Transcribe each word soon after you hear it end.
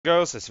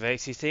Girls, it's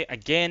Vexy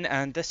again,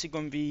 and this is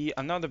going to be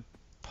another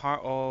part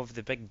of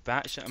the big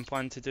batch that I'm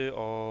planning to do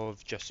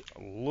of just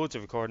loads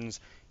of recordings,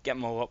 get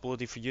them all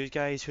uploaded for you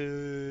guys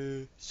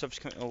who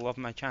subsequently love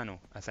my channel,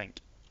 I think.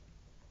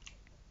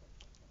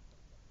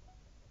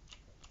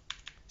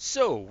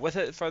 So,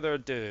 without further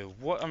ado,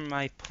 what are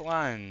my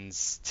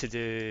plans to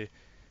do?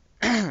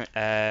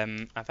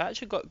 I've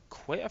actually got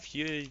quite a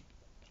few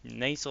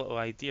nice little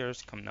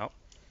ideas coming up.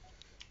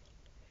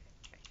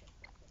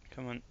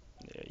 Come on,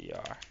 there you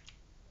are.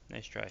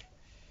 Nice try.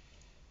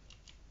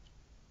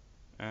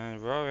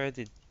 And we're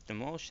already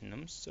demolishing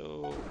them,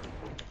 so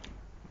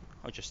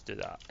I'll just do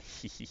that.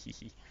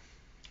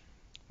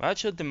 We're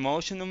actually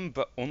demolishing them,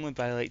 but only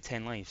by like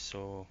 10 lives,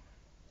 so...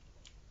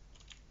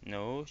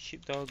 No,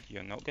 sheepdog,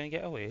 you're not going to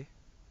get away.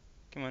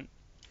 Come on.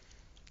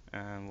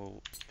 And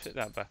we'll put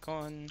that back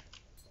on.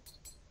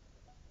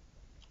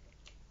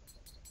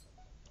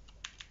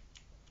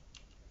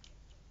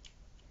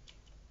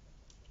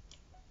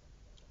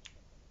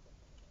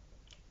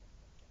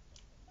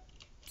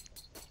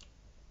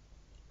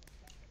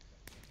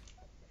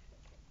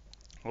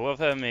 I love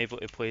how I'm able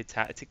to play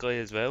tactically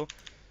as well.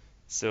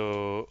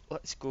 So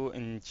let's go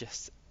and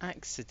just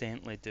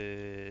accidentally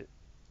do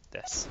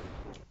this.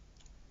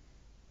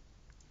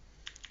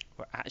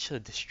 We're actually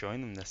destroying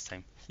them this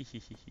time.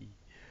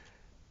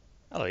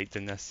 I like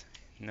doing this.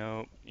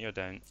 No, you're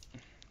down.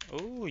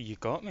 Oh, you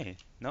got me.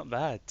 Not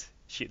bad.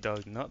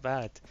 Sheepdog, not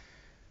bad.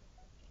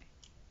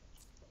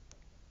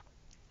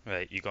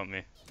 Right, you got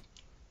me.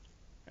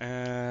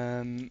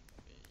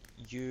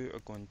 You are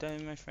going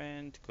down, my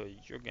friend, because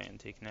you're getting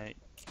taken out.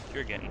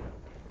 You're getting...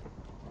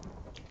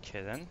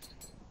 Okay then.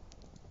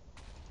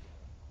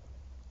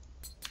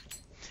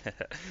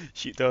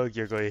 Sheepdog,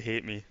 you're going to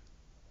hate me.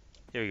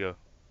 Here we go.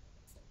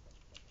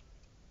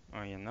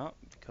 Or you're not,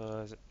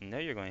 because now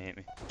you're going to hate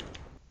me.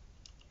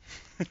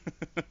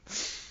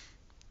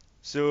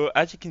 So,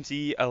 as you can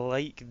see, I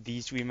like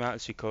these wee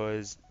maps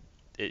because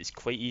it's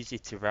quite easy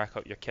to rack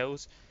up your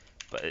kills,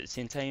 but at the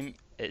same time,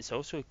 it's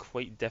also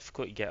quite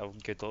difficult to get a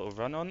good little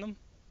run on them,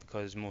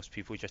 because most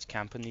people just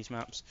camp on these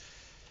maps.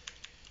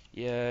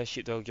 Yeah,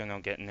 sheepdog, you're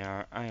not getting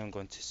there. I am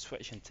going to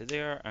switch into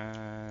there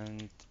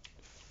and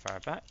fire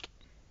back.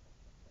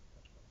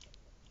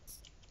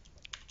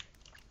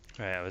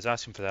 Right, I was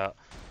asking for that.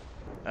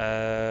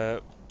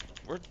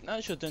 We're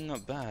actually doing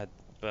not bad,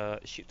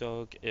 but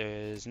sheepdog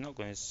is not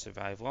going to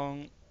survive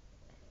long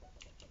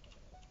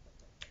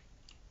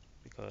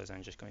because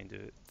I'm just going to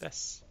do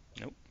this.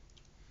 Nope.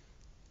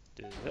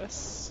 Do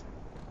this.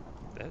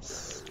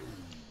 This.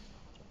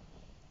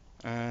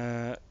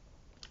 I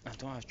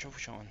don't have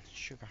troubleshot on.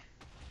 Sugar.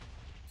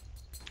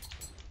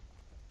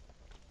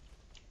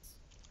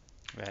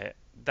 Right,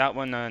 that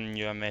one I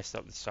knew I messed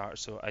up the start,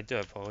 so I do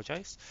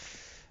apologise.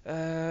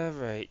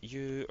 Right,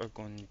 you are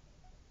going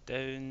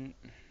down.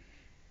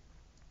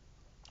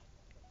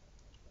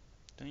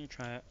 Don't you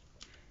try it.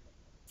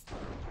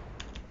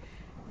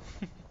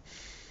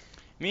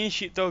 Me and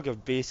Sheepdog are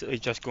basically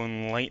just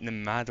going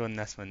lightning mad on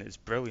this one. It's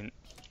brilliant.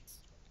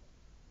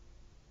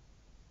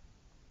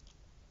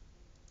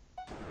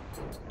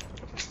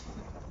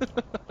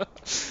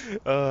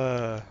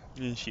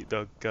 Me and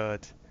Sheepdog,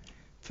 God.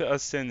 Put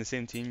us in the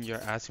same team,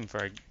 you're asking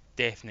for a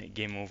definite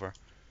game over.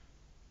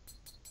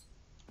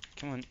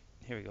 Come on,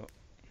 here we go.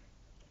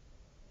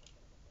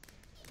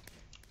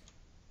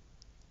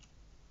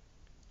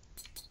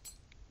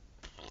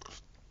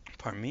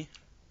 Pardon me.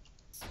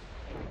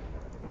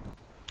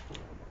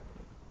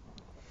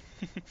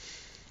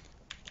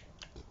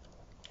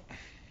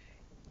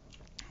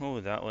 Oh,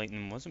 that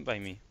lightning wasn't by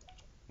me.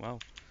 Wow.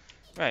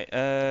 Right,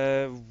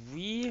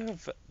 we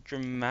have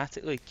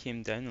dramatically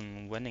came down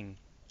on winning.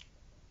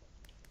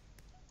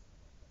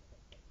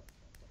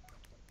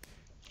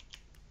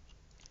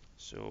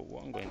 So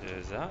what I'm going to do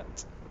is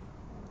that,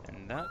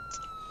 and that.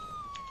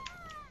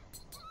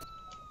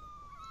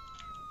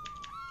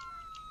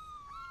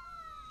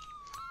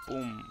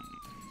 Boom.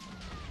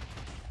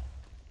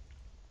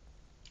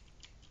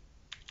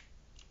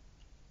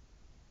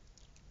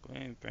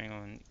 Going to bring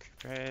on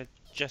red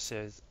just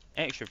as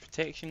extra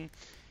protection.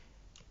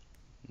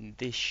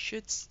 They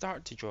should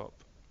start to drop.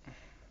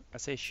 I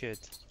say should.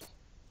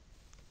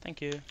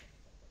 Thank you.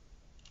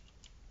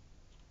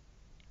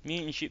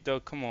 Me and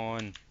Sheepdog, come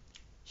on.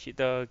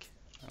 Sheepdog,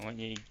 I want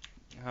you to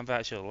have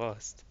actually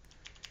lost.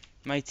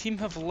 My team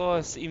have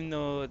lost even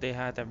though they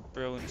had a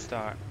brilliant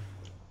start.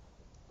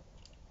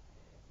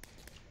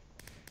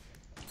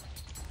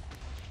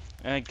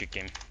 Good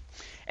game.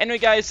 Anyway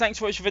guys, thanks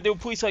for watching the video.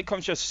 Please like,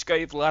 comment, share,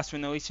 subscribe. Last but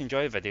not least,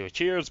 enjoy the video.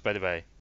 Cheers, bye bye.